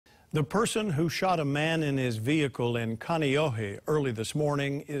The person who shot a man in his vehicle in Kaneohe early this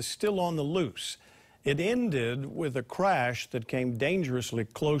morning is still on the loose. It ended with a crash that came dangerously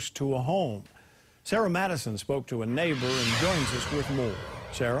close to a home. Sarah Madison spoke to a neighbor and joins us with more.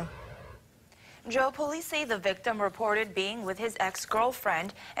 Sarah? Joe, police say the victim reported being with his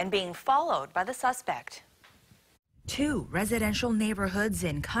ex-girlfriend and being followed by the suspect. Two residential neighborhoods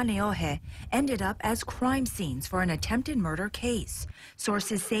in Kaneohe ended up as crime scenes for an attempted murder case.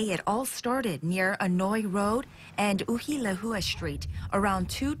 Sources say it all started near Anoi Road and Uhilehua Street around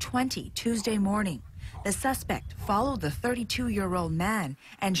 2:20 Tuesday morning. The suspect followed the 32-year-old man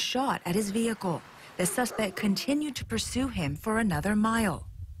and shot at his vehicle. The suspect continued to pursue him for another mile.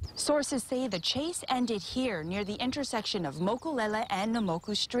 Sources say the chase ended here near the intersection of Mokulele and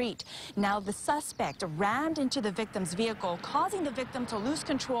Namoku Street. Now the suspect rammed into the victim's vehicle, causing the victim to lose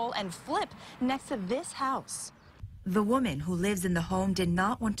control and flip next to this house. The woman who lives in the home did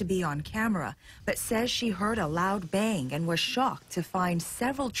not want to be on camera, but says she heard a loud bang and was shocked to find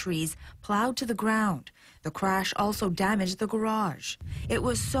several trees plowed to the ground. The crash also damaged the garage. It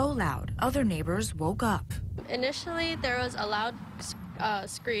was so loud, other neighbors woke up. Initially, there was a loud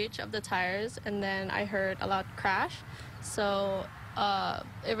screech of the tires, and then I heard a loud crash. So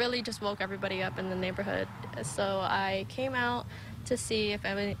it really just woke everybody up in the neighborhood. So I came out to see if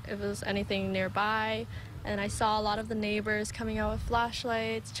there was anything nearby, and I saw a lot of the neighbors coming out with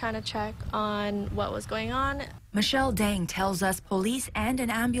flashlights, trying to check on what was going on. Michelle Dang tells us police and an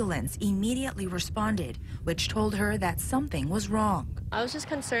ambulance immediately responded, which told her that something was wrong. I was just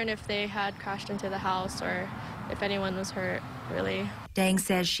concerned if they had crashed into the house or if anyone was hurt, really. Dang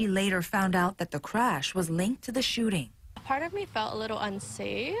says she later found out that the crash was linked to the shooting. Part of me felt a little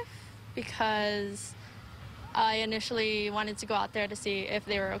unsafe because I initially wanted to go out there to see if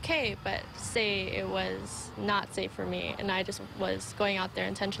they were okay, but say it was not safe for me, and I just was going out there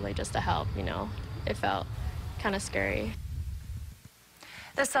intentionally just to help, you know. It felt kind of scary.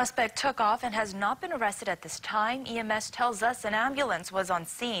 The suspect took off and has not been arrested at this time. EMS tells us an ambulance was on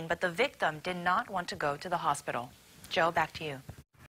scene, but the victim did not want to go to the hospital. Joe, back to you.